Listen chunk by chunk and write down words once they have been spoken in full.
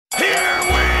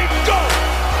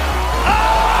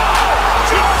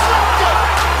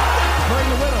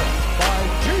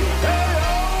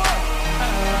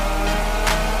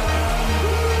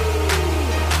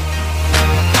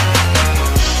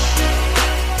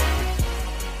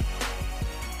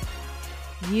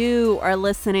You are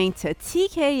listening to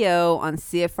TKO on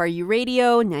CFRU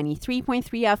Radio 93.3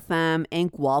 FM in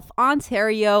Guelph,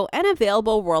 Ontario, and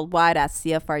available worldwide at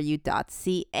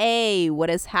CFRU.ca. What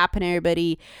is happening,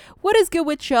 everybody? What is good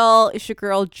with y'all? It's your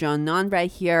girl, John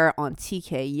right here on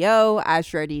TKO.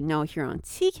 As you already know, here on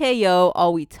TKO,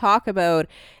 all we talk about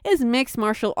is mixed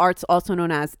martial arts, also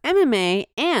known as MMA,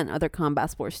 and other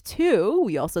combat sports too.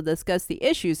 We also discuss the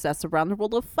issues that surround the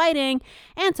world of fighting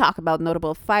and talk about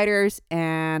notable fighters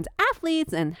and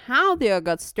athletes and how they all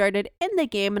got started in the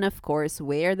game and of course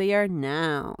where they are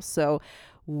now. So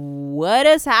what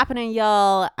is happening,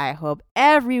 y'all? I hope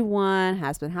everyone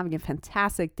has been having a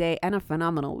fantastic day and a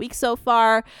phenomenal week so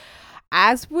far.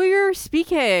 As we're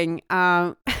speaking,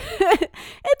 it's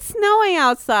snowing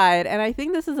outside, and I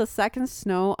think this is the second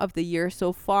snow of the year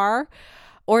so far,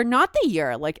 or not the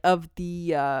year, like of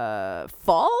the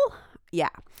fall. Yeah.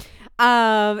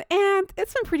 And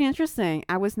it's been pretty interesting.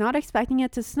 I was not expecting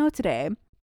it to snow today.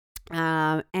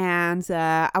 I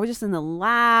was just in the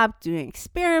lab doing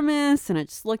experiments, and I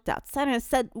just looked outside and I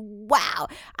said, wow,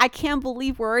 I can't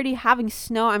believe we're already having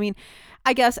snow. I mean,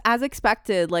 I guess as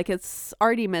expected, like it's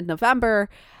already mid-November.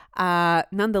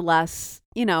 Nonetheless,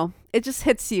 it just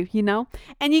hits you,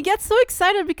 and you get so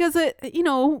excited because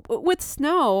with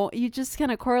snow, you just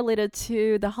kind of correlate it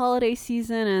to the holiday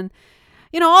season and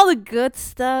all the good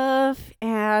stuff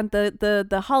and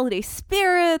the holiday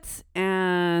spirit,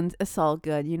 and it's all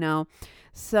good,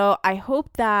 So I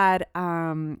hope that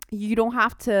you don't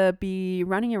have to be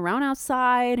running around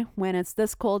outside when it's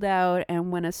this cold out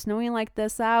and when it's snowing like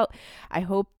this out. I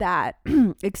hope that,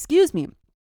 excuse me,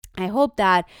 I hope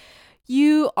that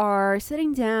you are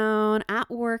sitting down at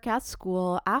work, at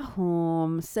school, at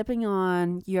home, sipping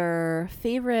on your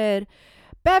favorite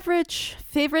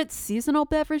seasonal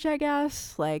beverage, I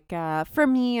guess. Like for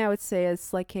me, I would say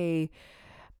it's like a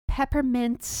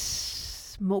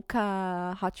peppermint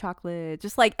mocha hot chocolate,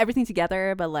 just like everything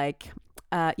together, but like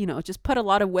just put a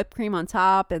lot of whipped cream on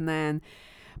top and then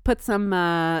put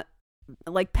some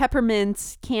like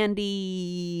peppermint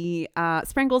candy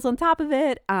sprinkles on top of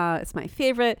it. It's my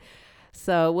favorite.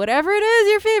 So whatever it is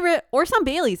your favorite, or some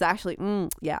Baileys, actually.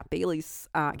 Yeah, Baileys.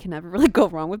 Can never really go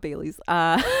wrong with Baileys.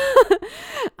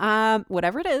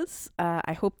 Whatever it is,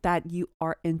 I hope that you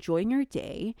are enjoying your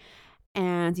day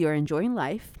and you're enjoying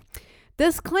life.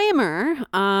 Disclaimer,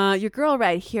 your girl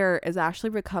right here is actually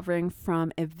recovering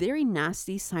from a very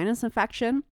nasty sinus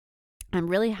infection. I'm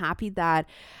really happy that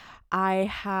I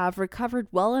have recovered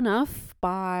well enough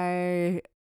by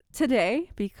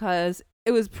today because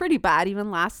it was pretty bad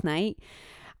even last night.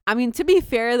 I mean, to be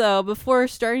fair though, before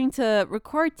starting to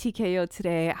record TKO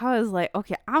today, I was like,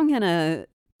 okay, I'm gonna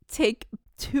take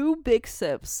 2 big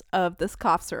sips of this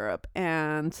cough syrup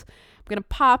and I'm gonna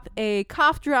pop a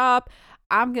cough drop.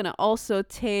 I'm gonna also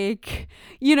take,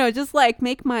 just like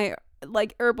make my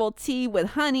like herbal tea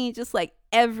with honey, just like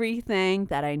everything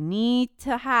that I need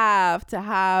to have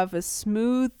a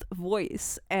smooth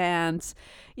voice and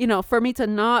for me to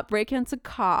not break into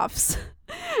coughs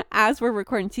as we're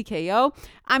recording TKO.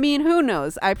 I mean, who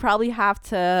knows? I probably have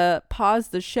to pause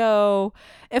the show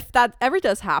if that ever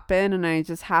does happen and I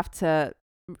just have to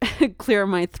clear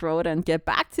my throat and get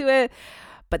back to it.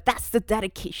 But that's the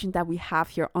dedication that we have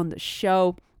here on the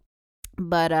show.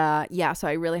 But so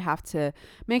I really have to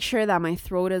make sure that my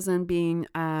throat isn't being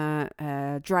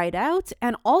dried out.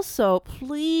 And also,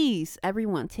 please,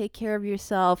 everyone, take care of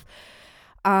yourself.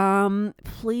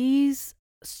 Please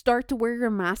start to wear your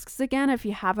masks again if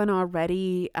you haven't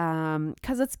already,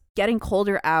 because it's getting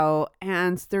colder out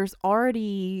and there's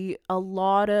already a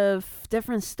lot of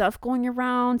different stuff going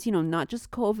around, not just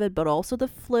COVID, but also the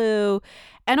flu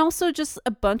and also just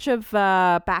a bunch of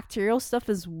bacterial stuff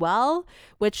as well,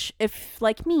 which if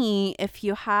like me, if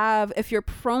you're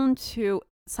prone to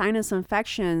sinus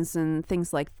infections and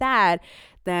things like that,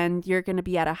 then you're going to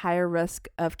be at a higher risk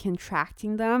of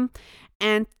contracting them.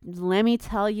 And let me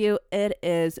tell you, it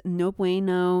is no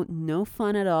bueno, no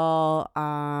fun at all.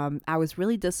 I was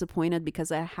really disappointed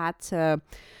because I had to,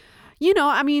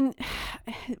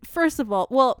 first of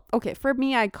all, for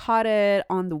me, I caught it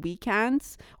on the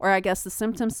weekends, or I guess the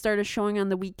symptoms started showing on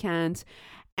the weekend,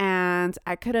 and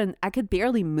I could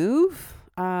barely move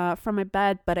from my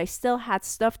bed, but I still had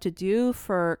stuff to do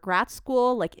for grad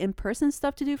school, like in-person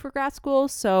stuff to do for grad school.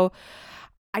 So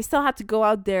I still had to go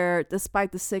out there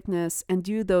despite the sickness and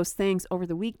do those things over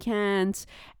the weekend.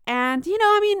 And,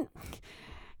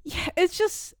 it's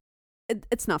just,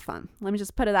 it's not fun. Let me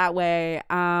just put it that way.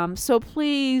 So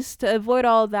please, to avoid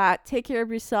all that, take care of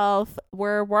yourself,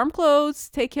 wear warm clothes,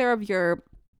 take care of your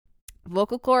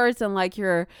vocal cords and like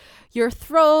your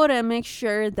throat, and make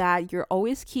sure that you're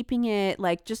always keeping it,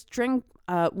 like just drink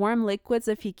warm liquids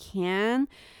if you can.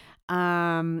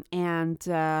 And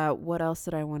what else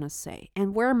did I want to say?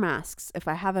 And wear masks if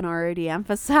I haven't already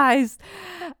emphasized.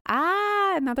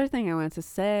 Another thing I wanted to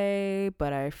say,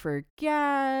 but I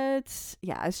forget.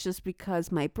 Yeah, it's just because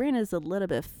my brain is a little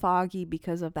bit foggy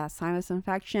because of that sinus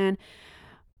infection.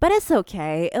 But it's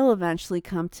okay. It'll eventually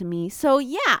come to me. So,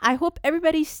 yeah, I hope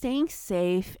everybody's staying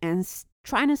safe and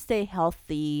trying to stay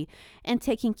healthy and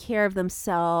taking care of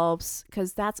themselves,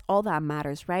 because that's all that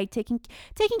matters, right? Taking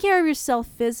care of yourself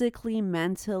physically,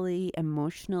 mentally,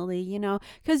 emotionally,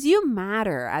 because you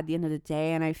matter at the end of the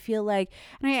day. And I feel like,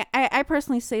 and I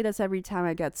personally say this every time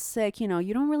I get sick, you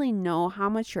don't really know how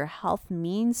much your health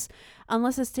means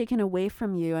unless it's taken away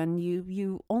from you, and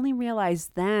you only realize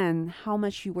then how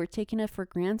much you were taking it for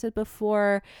granted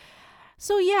before.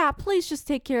 So yeah, please just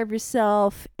take care of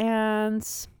yourself and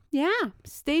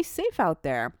stay safe out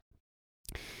there.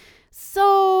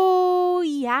 So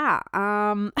yeah,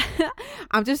 I'm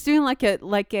just doing I'm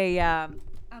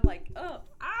like,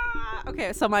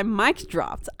 okay, so my mic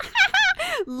dropped.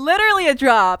 Literally it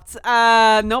dropped.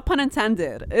 No pun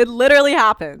intended. It literally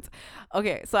happened.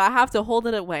 Okay, so I have to hold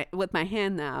it away with my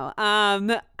hand now.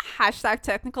 Hashtag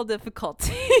technical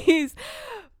difficulties.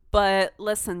 But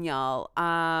listen, y'all,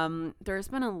 there's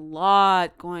been a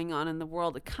lot going on in the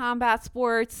world of combat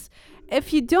sports.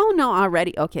 If you don't know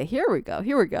already, okay, here we go.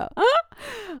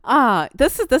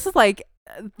 This is like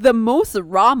the most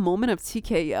raw moment of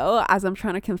TKO as I'm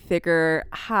trying to configure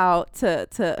how to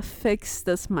fix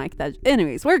this mic.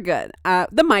 Anyways, we're good.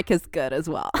 The mic is good as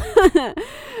well.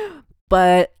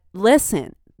 But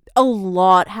listen, a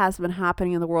lot has been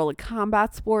happening in the world of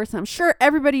combat sports. I'm sure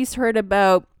everybody's heard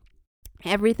about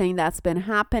everything that's been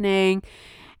happening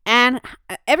and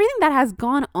everything that has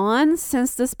gone on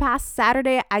since this past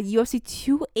Saturday at UFC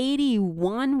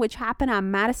 281, which happened at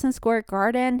Madison Square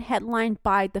Garden, headlined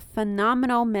by the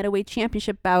phenomenal middleweight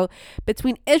championship bout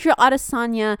between Israel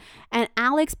Adesanya and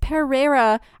Alex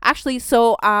Pereira. Actually,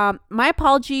 so my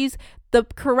apologies. The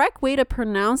correct way to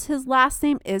pronounce his last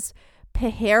name is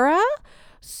Pereira.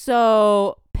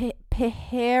 So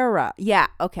Pereira. Yeah,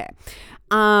 okay.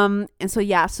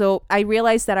 So I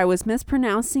realized that I was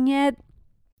mispronouncing it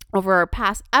over our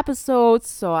past episodes,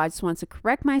 so I just wanted to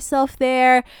correct myself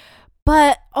there.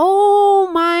 But oh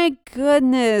my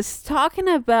goodness, talking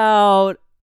about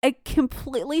a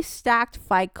completely stacked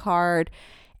fight card.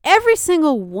 Every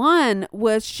single one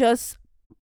was just,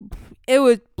 it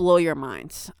would blow your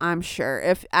mind, I'm sure.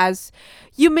 If, as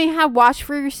you may have watched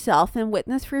for yourself and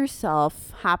witnessed for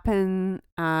yourself happen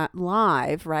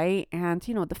live, right? And,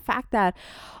 the fact that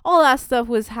all that stuff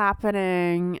was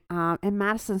happening in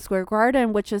Madison Square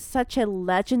Garden, which is such a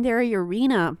legendary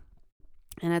arena.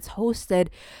 And it's hosted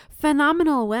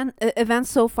phenomenal events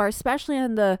so far, especially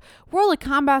in the world of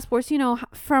combat sports,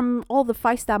 from all the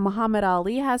fights that Muhammad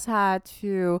Ali has had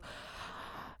to,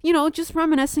 just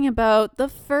reminiscing about the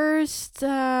first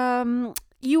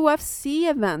UFC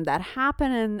event that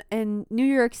happened in New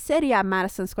York City at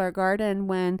Madison Square Garden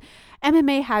when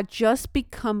MMA had just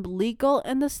become legal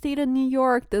in the state of New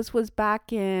York. This was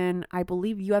back in, I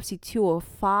believe, UFC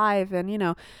 205.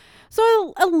 And,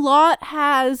 so a lot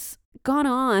has gone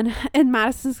on in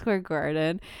Madison Square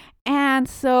Garden. And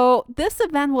so this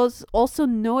event was also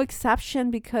no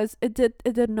exception because it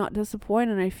did not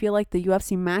disappoint. And I feel like the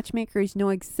UFC matchmakers know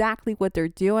exactly what they're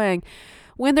doing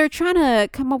when they're trying to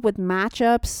come up with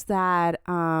matchups that,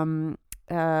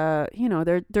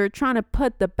 they're trying to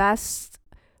put the best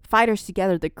fighters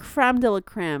together, the creme de la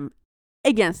creme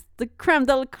against the creme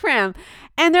de la creme.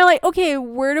 And they're like, okay,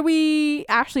 where do we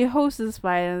actually host this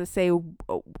fight? And they say,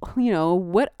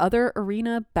 what other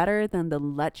arena better than the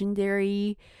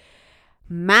legendary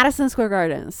Madison Square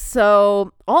Garden?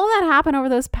 So all that happened over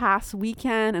this past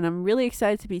weekend, and I'm really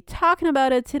excited to be talking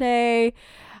about it today.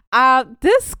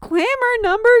 Disclaimer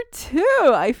number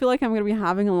 2. I feel like I'm going to be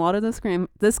having a lot of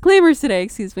disclaimers today,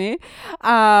 excuse me.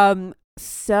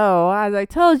 So as I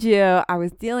told you, I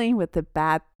was dealing with the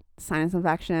bad sinus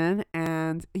infection,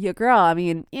 and your girl, I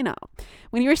mean,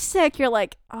 when you're sick, you're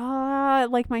like,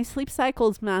 like my sleep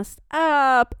cycle's messed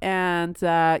up, and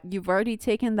you've already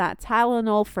taken that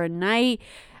Tylenol for a night,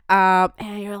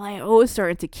 and you're like, it's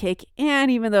starting to kick in,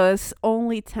 even though it's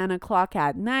only 10 o'clock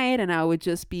at night, and I would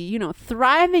just be,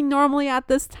 thriving normally at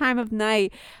this time of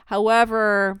night.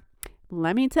 However,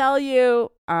 let me tell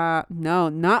you, no,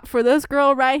 not for this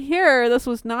girl right here. This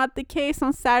was not the case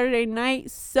on Saturday night.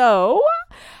 So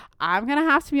I'm going to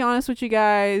have to be honest with you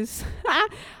guys.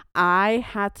 I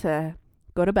had to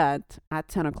go to bed at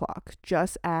 10 o'clock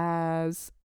just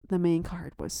as the main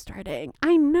card was starting.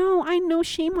 I know,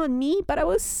 shame on me, but I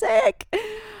was sick.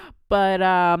 But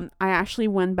I actually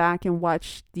went back and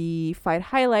watched the fight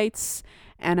highlights,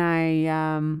 and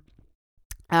I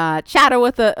chatted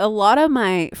with a lot of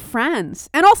my friends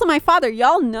and also my father.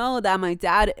 Y'all know that my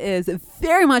dad is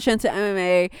very much into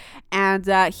MMA,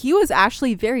 and he was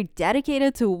actually very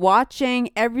dedicated to watching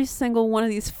every single one of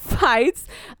these fights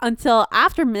until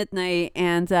after midnight.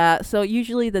 And so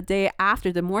usually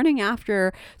the morning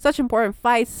after such important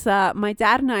fights, my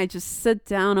dad and I just sit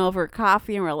down over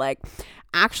coffee, and we're like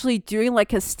actually doing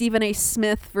like a Stephen A.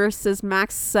 Smith versus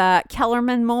Max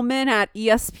Kellerman moment at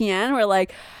ESPN. We're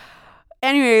like,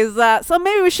 anyways, so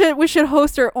maybe we should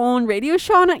host our own radio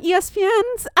show on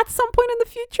ESPN at some point in the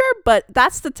future. But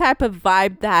that's the type of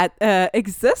vibe that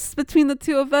exists between the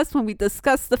two of us when we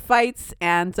discuss the fights.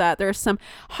 And there's some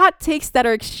hot takes that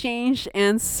are exchanged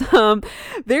and some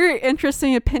very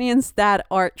interesting opinions that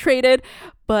are traded.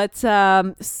 But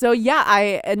so yeah,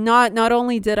 I not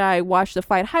only did I watch the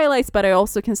fight highlights, but I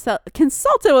also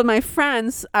consulted with my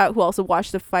friends who also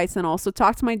watched the fights, and also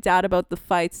talked to my dad about the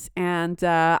fights. And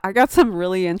I got some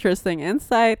really interesting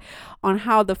insight on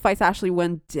how the fights actually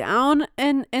went down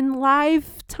in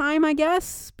live time, I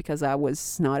guess, because I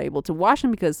was not able to watch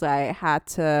them because I had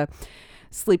to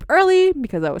sleep early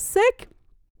because I was sick.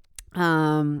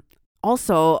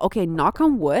 Also, okay, knock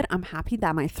on wood, I'm happy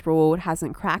that my throat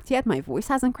hasn't cracked yet. My voice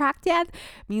hasn't cracked yet.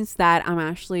 Means that I'm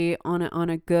actually on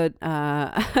a good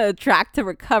track to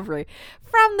recovery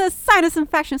from the sinus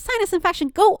infection. Sinus infection,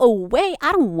 go away.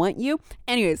 I don't want you.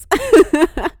 Anyways.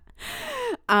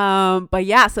 But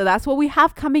yeah, so that's what we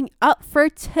have coming up for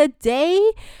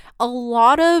today. A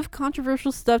lot of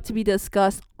controversial stuff to be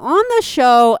discussed on the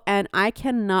show, and I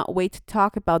cannot wait to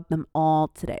talk about them all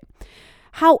today.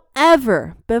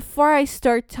 However, before I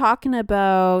start talking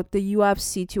about the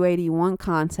UFC 281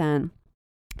 content,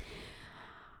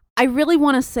 I really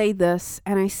want to say this,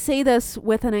 and I say this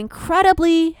with an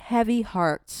incredibly heavy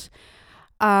heart.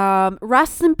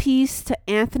 Rest in peace to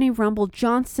Anthony Rumble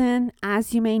Johnson.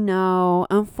 As you may know,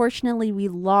 unfortunately, we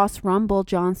lost Rumble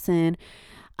Johnson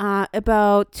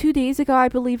about 2 days ago, I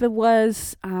believe it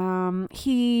was.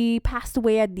 He passed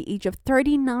away at the age of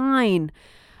 39.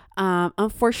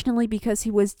 Unfortunately, because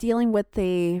he was dealing with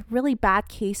a really bad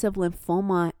case of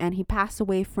lymphoma, and he passed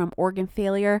away from organ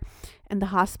failure in the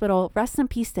hospital. Rest in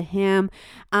peace to him.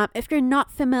 If you're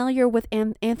not familiar with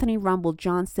Anthony Rumble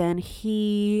Johnson,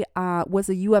 he was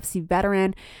a UFC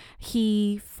veteran.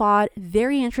 He fought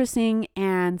very interesting,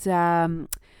 and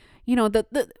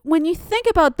when you think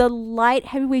about the light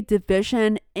heavyweight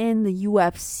division in the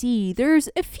UFC, there's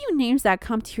a few names that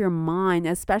come to your mind,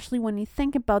 especially when you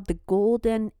think about the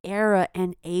golden era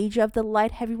and age of the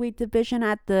light heavyweight division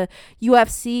at the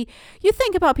UFC. You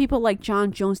think about people like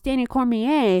Jon Jones, Daniel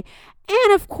Cormier,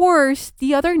 and of course,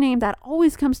 the other name that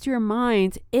always comes to your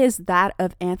mind is that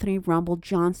of Anthony Rumble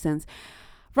Johnson.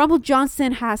 Rumble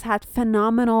Johnson has had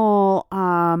phenomenal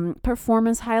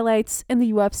performance highlights in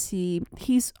the UFC.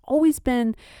 He's always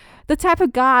been the type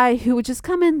of guy who would just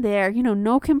come in there,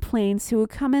 no complaints, who would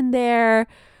come in there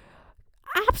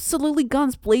absolutely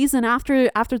guns blazing after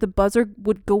the buzzer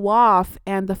would go off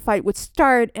and the fight would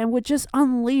start, and would just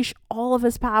unleash all of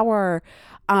his power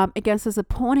against his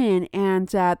opponent. And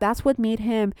that's what made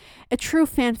him a true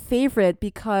fan favorite,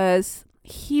 because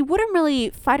he wouldn't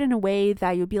really fight in a way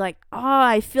that you'd be like, oh,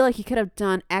 I feel like he could have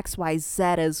done X, Y, Z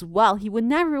as well. He would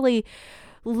never really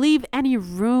leave any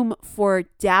room for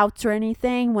doubts or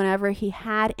anything whenever he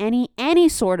had any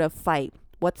sort of fight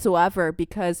whatsoever,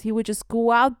 because he would just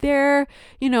go out there,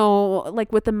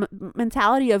 like with the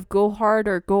mentality of go hard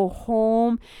or go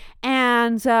home.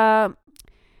 And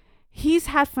he's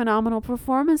had phenomenal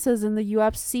performances in the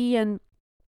UFC, and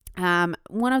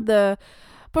one of the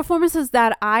performances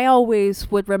that I always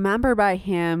would remember by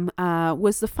him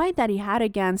was the fight that he had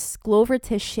against Glover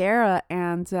Teixeira.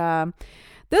 And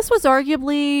this was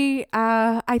arguably,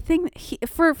 I think,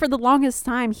 for the longest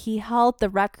time, he held the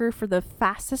record for the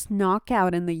fastest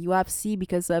knockout in the UFC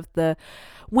because of the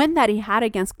win that he had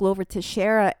against Glover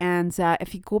Teixeira. And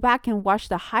if you go back and watch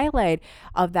the highlight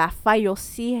of that fight, you'll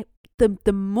see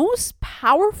the most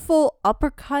powerful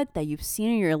uppercut that you've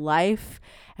seen in your life,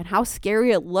 and how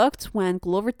scary it looked when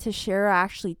Glover Teixeira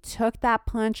actually took that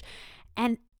punch.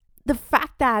 And the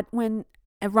fact that when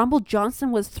Rumble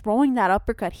Johnson was throwing that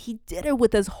uppercut, he did it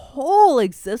with his whole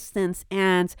existence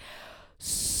and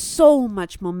so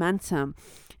much momentum.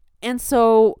 And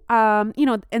so,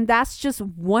 and that's just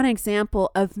one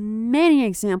example of many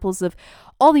examples of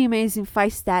all the amazing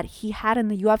fights that he had in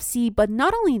the UFC. But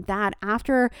not only that,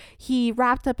 after he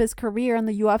wrapped up his career in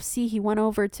the UFC, he went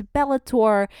over to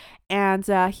Bellator,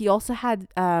 and he also had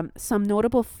some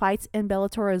notable fights in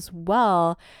Bellator as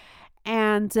well.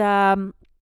 And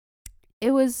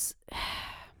it was,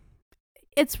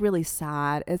 it's really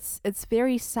sad. It's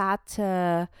very sad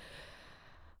to,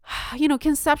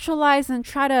 conceptualize and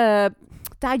try to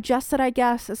digest it, I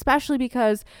guess, especially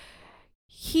because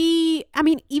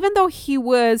even though he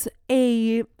was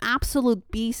a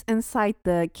absolute beast inside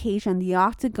the cage and the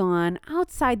octagon,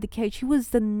 outside the cage, he was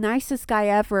the nicest guy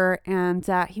ever. And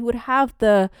he would have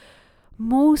the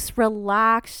most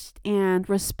relaxed and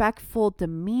respectful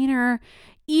demeanor,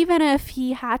 even if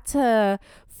he had to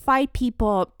fight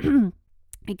people.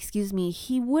 Excuse me,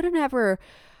 he wouldn't ever,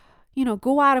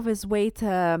 go out of his way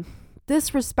to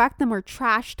disrespect them or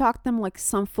trash talk them like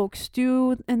some folks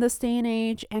do in this day and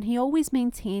age. And he always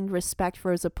maintained respect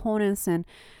for his opponents, and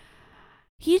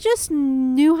he just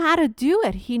knew how to do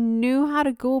it. He knew how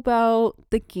to go about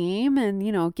the game and,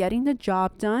 getting the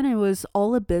job done. It was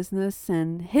all a business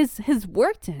and his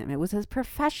work to him. It was his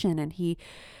profession, and he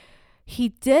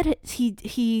did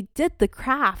the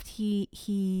craft.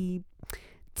 He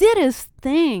did his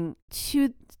thing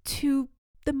to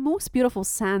the most beautiful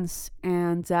sense,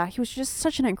 and he was just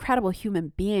such an incredible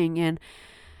human being. And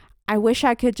I wish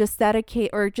I could just dedicate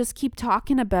or just keep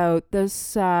talking about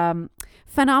this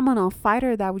phenomenal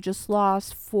fighter that we just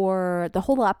lost for the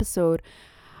whole episode.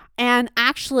 And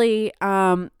actually,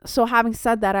 so having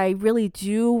said that, I really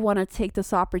do want to take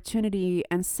this opportunity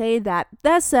and say that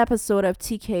this episode of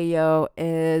TKO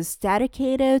is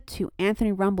dedicated to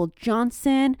Anthony Rumble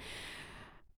Johnson.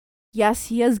 Yes,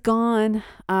 he is gone,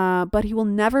 but he will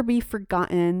never be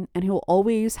forgotten, and he will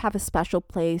always have a special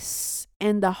place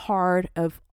in the heart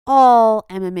of all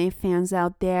MMA fans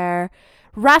out there.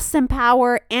 Rest in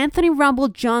power, Anthony Rumble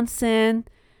Johnson.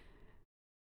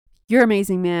 You're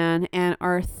amazing, man, and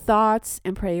our thoughts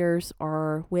and prayers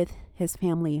are with his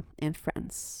family and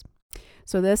friends.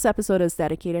 So this episode is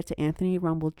dedicated to Anthony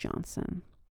Rumble Johnson.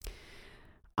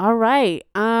 All right.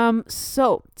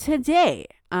 So today,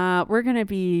 we're going to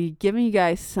be giving you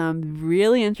guys some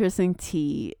really interesting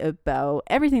tea about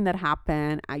everything that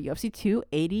happened at UFC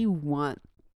 281.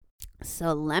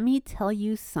 So let me tell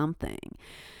you something.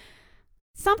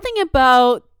 Something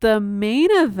about the main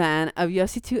event of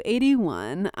UFC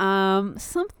 281,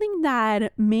 something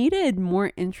that made it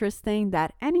more interesting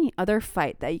than any other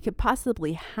fight that you could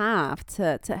possibly have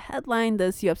to headline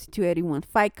this UFC 281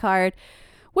 fight card.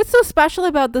 What's so special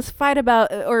about this fight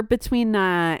between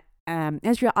Israel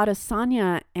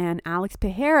Adesanya and Alex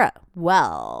Pereira?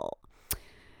 Well,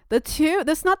 that's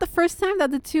not the first time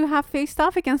that the two have faced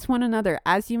off against one another,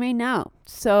 as you may know.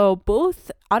 So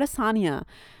both Adesanya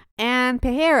and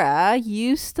Pereira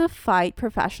used to fight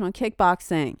professional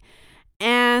kickboxing.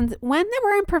 And when they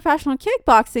were in professional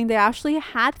kickboxing, they actually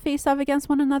had faced off against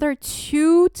one another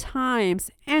 2 times.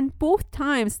 And both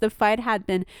times the fight had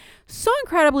been so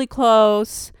incredibly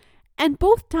close. And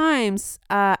both times,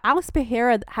 Alex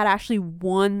Pereira had actually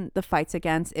won the fights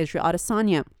against Israel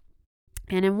Adesanya.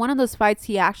 And in one of those fights,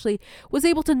 he actually was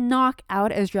able to knock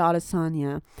out Israel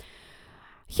Adesanya.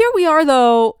 Here we are,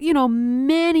 though,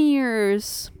 many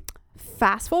years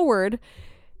fast forward.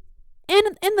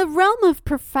 And in the realm of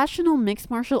professional mixed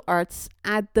martial arts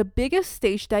at the biggest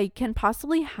stage that you can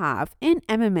possibly have in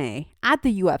MMA at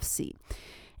the UFC,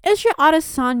 Israel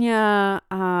Adesanya,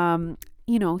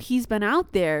 he's been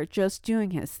out there just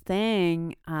doing his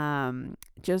thing,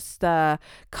 just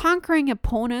conquering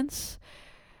opponents,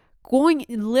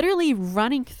 literally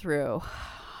running through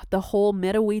the whole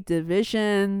middleweight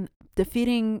division,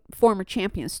 defeating former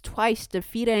champions twice,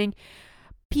 defeating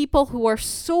people who are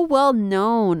so well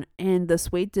known in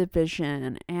this weight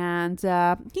division. And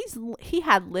he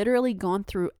had literally gone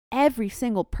through every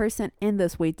single person in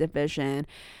this weight division.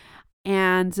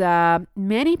 And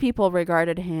many people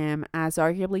regarded him as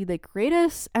arguably the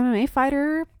greatest MMA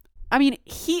fighter. I mean,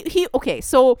 okay,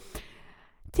 so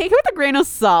take it with a grain of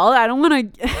salt. I don't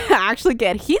want to actually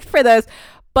get heat for this,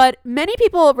 but many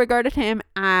people regarded him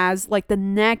as like the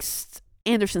next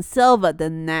Anderson Silva,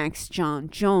 the next John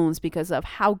Jones, because of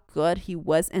how good he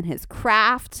was in his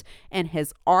craft and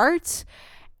his art,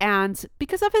 and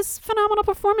because of his phenomenal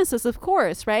performances, of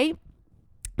course, right?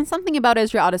 And something about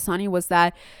Israel Adesanya was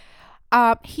that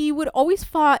he would always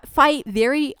fight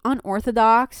very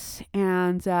unorthodox,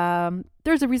 and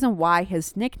there's a reason why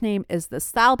his nickname is the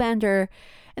Stylebender,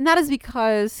 and that is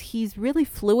because he's really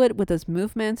fluid with his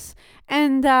movements,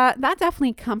 and that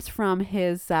definitely comes from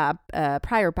his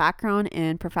prior background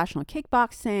in professional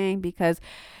kickboxing, because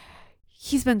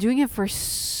he's been doing it for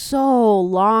so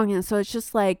long, and so it's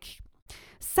just like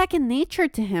second nature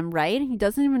to him, right?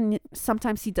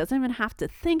 Sometimes he doesn't even have to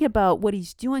think about what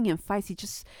he's doing in fights. He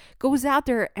just goes out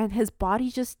there and his body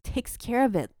just takes care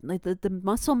of it. Like the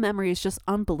muscle memory is just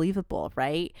unbelievable,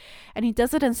 right? And he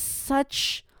does it in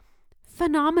such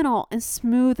phenomenal and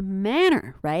smooth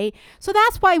manner, right? So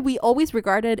that's why we always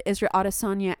regarded Israel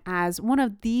Adesanya as one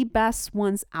of the best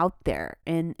ones out there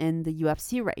in the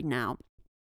UFC right now.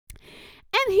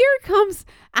 And here comes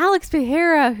Alex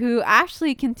Pereira, who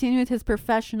actually continued his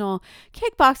professional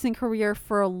kickboxing career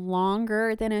for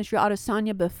longer than Israel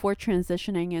Adesanya before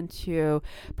transitioning into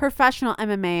professional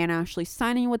MMA and actually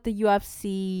signing with the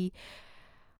UFC.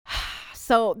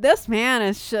 So this man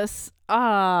is just,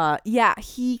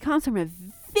 he comes from a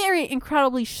very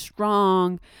incredibly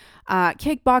strong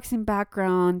kickboxing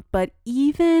background, but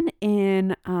even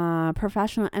in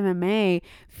professional MMA,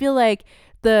 feel like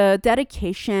the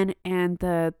dedication and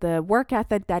the work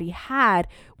ethic that he had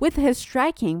with his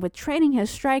striking, with training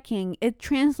his striking, it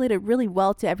translated really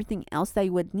well to everything else that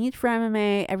you would need for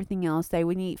MMA, everything else that you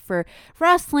would need for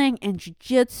wrestling and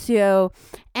jiu-jitsu.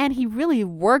 And he really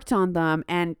worked on them,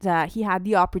 and he had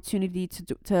the opportunity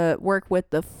to work with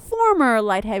the former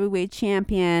light heavyweight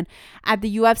champion at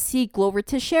the UFC, Glover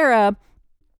Teixeira,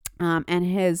 and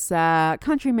his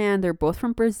countryman. They're both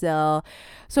from Brazil.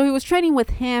 So he was training with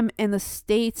him in the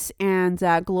States, and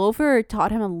Glover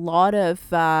taught him a lot of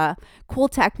cool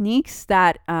techniques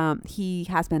that he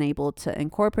has been able to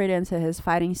incorporate into his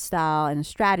fighting style and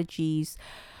strategies.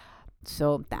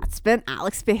 So that's been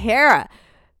Alex Pereira.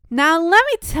 Now, let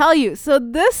me tell you, so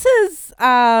this is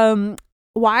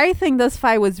why I think this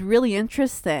fight was really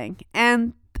interesting.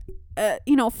 And,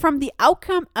 from the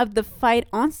outcome of the fight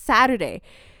on Saturday,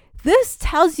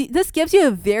 this gives you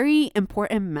a very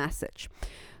important message.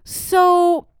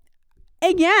 So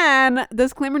again,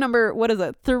 disclaimer number,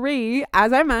 3,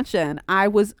 as I mentioned, I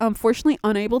was unfortunately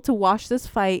unable to watch this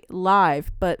fight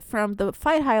live, but from the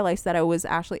fight highlights that I was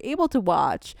actually able to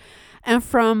watch, and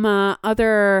from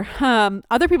other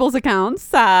people's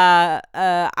accounts,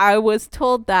 I was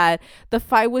told that the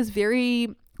fight was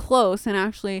very close, and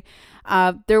actually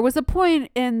there was a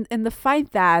point in the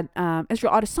fight that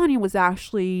Israel Adesanya was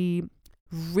actually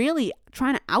really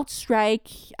trying to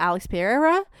outstrike Alex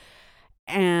Pereira,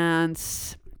 and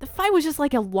the fight was just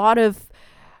like a lot of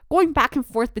going back and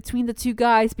forth between the two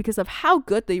guys because of how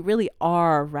good they really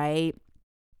are, right?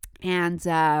 And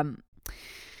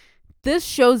this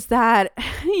shows that,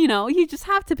 you just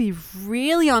have to be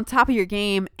really on top of your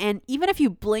game, and even if you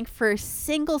blink for a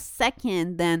single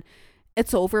second, then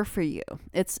it's over for you.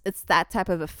 It's that type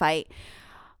of a fight.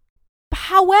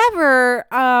 However,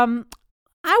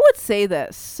 I would say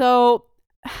this. So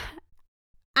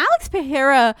Alex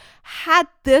Pereira had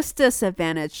this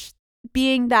disadvantage,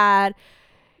 being that,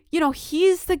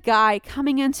 he's the guy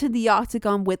coming into the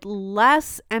octagon with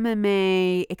less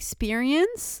MMA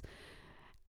experience.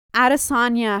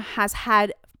 Adesanya has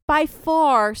had by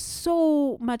far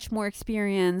so much more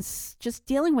experience just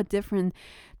dealing with different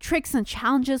tricks and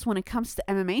challenges when it comes to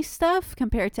MMA stuff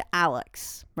compared to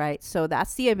Alex, right? So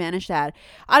that's the advantage that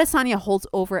Adesanya holds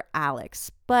over Alex.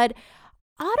 But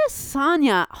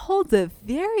Adesanya holds a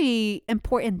very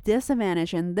important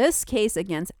disadvantage in this case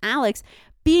against Alex,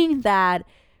 being that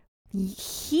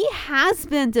he has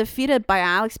been defeated by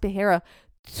Alex Pereira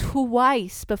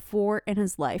twice before in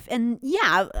his life. And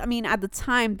yeah, I mean, at the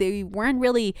time, they weren't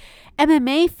really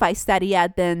MMA fights that he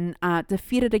had been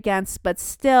defeated against, but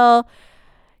still,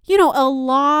 a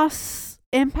loss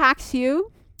impacts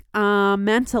you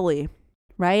mentally,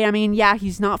 right? I mean, yeah,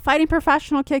 he's not fighting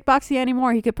professional kickboxing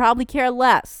anymore. He could probably care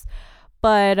less.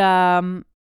 But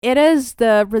it is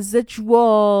the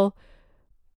residual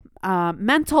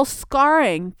mental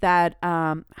scarring that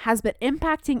has been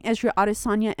impacting Israel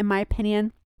Adesanya, in my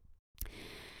opinion.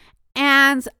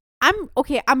 And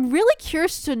I'm really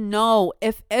curious to know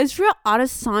if Israel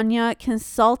Adesanya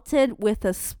consulted with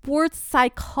a sports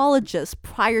psychologist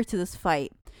prior to this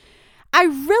fight. I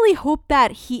really hope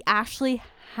that he actually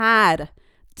had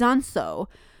done so,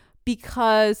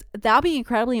 because that'll be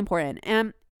incredibly important.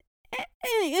 And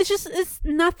it's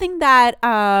nothing that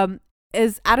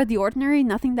is out of the ordinary,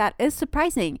 nothing that is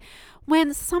surprising.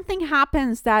 When something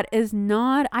happens that is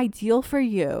not ideal for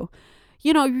you,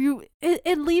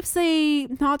 it leaves a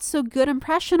not so good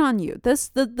impression on you.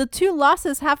 The two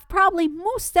losses have probably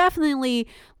most definitely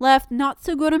left not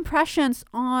so good impressions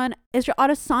on Israel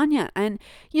Adesanya. And,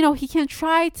 he can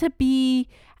try to be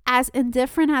as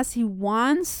indifferent as he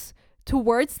wants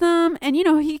towards them. And,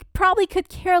 he probably could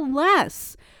care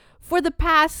less for the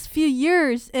past few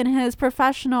years in his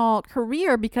professional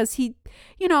career, because he,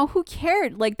 who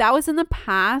cared? Like, that was in the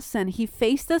past, and he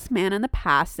faced this man in the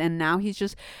past, and now he's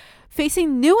just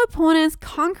facing new opponents,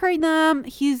 conquering them.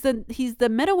 He's the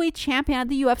middleweight champion at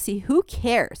the UFC. Who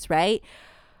cares, right?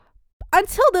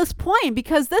 Until this point,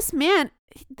 because this man,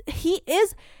 he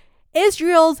is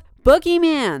Israel's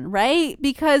boogeyman, right?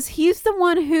 Because he's the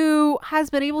one who has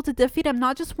been able to defeat him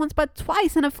not just once but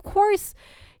twice. And of course,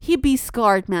 he'd be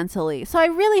scarred mentally. So I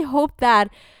really hope that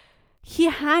he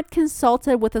had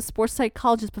consulted with a sports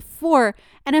psychologist before.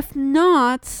 And if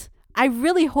not, I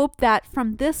really hope that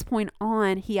from this point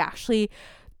on, he actually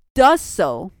does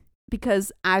so.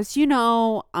 Because as you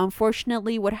know,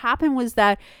 unfortunately, what happened was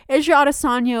that Israel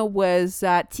Adesanya was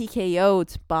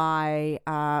TKO'd by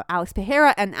Alex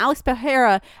Pereira. And Alex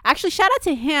Pereira, actually, shout out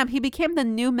to him. He became the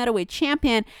new middleweight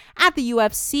champion at the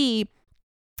UFC.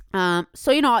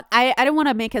 So, you know, I don't want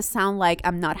to make it sound like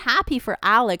I'm not happy for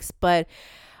Alex, but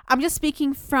I'm just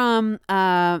speaking from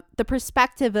the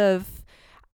perspective of,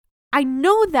 I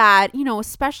know that, you know,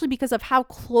 especially because of how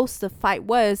close the fight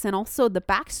was and also the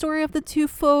backstory of the two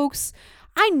folks,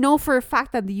 I know for a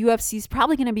fact that the UFC is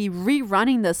probably going to be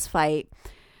rerunning this fight.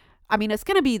 I mean, it's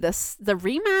going to be the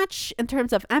rematch in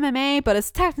terms of MMA, but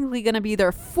it's technically going to be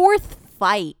their fourth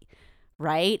fight,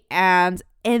 right? And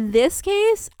in this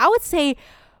case, I would say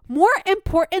more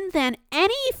important than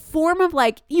any form of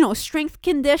like, you know, strength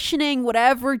conditioning,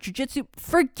 whatever, jiu-jitsu,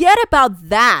 forget about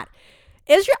that.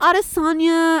 Israel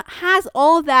Adesanya has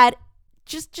all that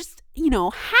just you know,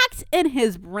 hacked in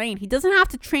his brain. He doesn't have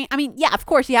to train. I mean, yeah, of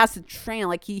course he has to train.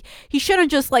 Like he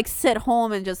shouldn't just like sit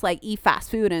home and just like eat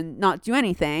fast food and not do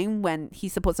anything when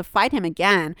he's supposed to fight him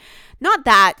again. Not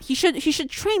that. He should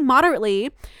train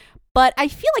moderately, but I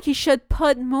feel like he should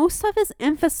put most of his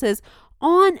emphasis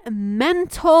on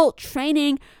mental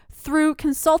training through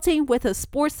consulting with a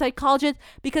sports psychologist,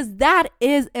 because that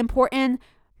is important.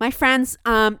 My friends,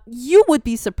 you would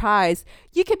be surprised.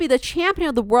 You could be the champion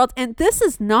of the world, and this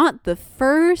is not the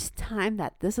first time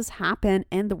that this has happened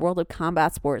in the world of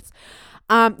combat sports.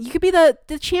 You could be the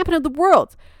champion of the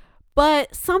world,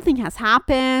 but something has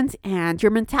happened, and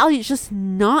your mentality is just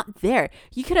not there.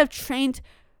 You could have trained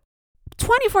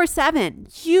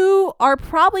 24/7. You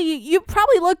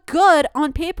probably look good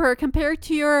on paper compared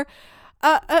to your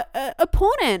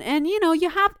opponent, and you know, you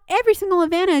have every single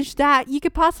advantage that you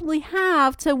could possibly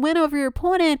have to win over your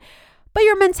opponent, but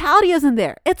your mentality isn't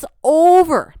there. It's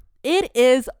over. It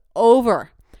is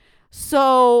over.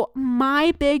 So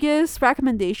my biggest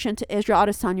recommendation to Israel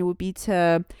Adesanya would be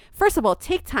to, first of all,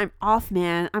 take time off,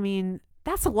 man. I mean,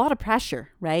 that's a lot of pressure,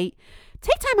 right?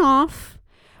 Take time off.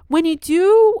 When you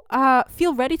do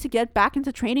feel ready to get back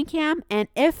into training camp, and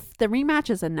if the rematch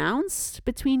is announced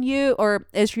between you or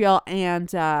Israel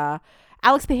and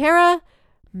Alex Pereira,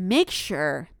 make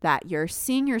sure that you're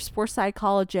seeing your sports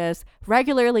psychologist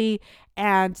regularly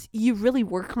and you really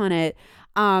work on it.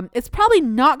 It's probably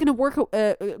not going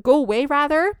to go away,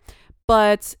 rather,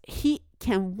 but he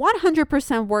can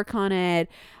 100% work on it.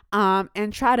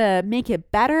 And try to make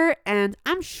it better. And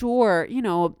I'm sure, you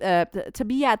know, to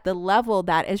be at the level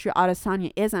that Israel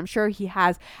Adesanya is, I'm sure he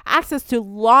has access to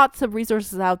lots of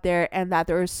resources out there, and that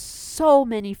there are so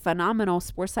many phenomenal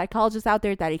sports psychologists out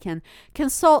there that he can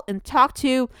consult and talk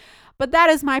to. But that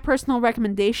is my personal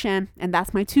recommendation, and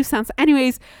that's my 2 cents.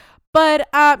 Anyways, but,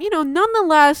 you know,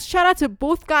 nonetheless, shout out to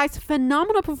both guys.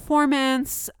 Phenomenal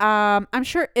performance. I'm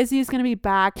sure Izzy is going to be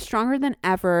back stronger than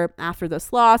ever after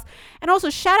this loss. And also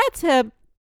shout out to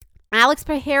Alex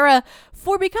Pereira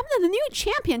for becoming the new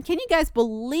champion. Can you guys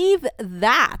believe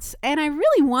that? And I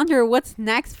really wonder what's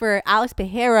next for Alex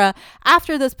Pereira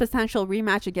after this potential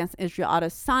rematch against Israel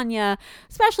Adesanya,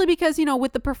 especially because, you know,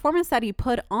 with the performance that he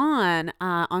put on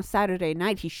Saturday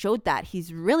night, he showed that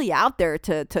he's really out there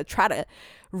to try to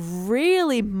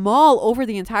really maul over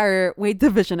the entire weight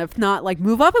division, if not like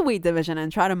move up a weight division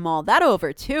and try to maul that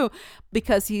over too,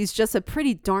 because he's just a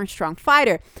pretty darn strong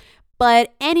fighter.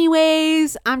 But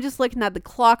anyways, I'm just looking at the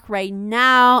clock right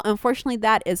now. Unfortunately,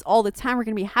 that is all the time we're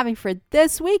going to be having for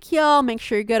this week, y'all. Make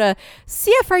sure you go to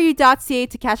CFRU.ca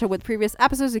to catch up with previous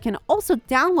episodes. You can also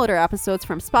download our episodes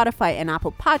from Spotify and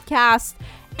Apple Podcasts.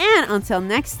 And until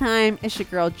next time, it's your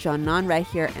girl, John Non, right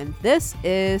here. And this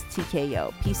is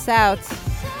TKO. Peace out.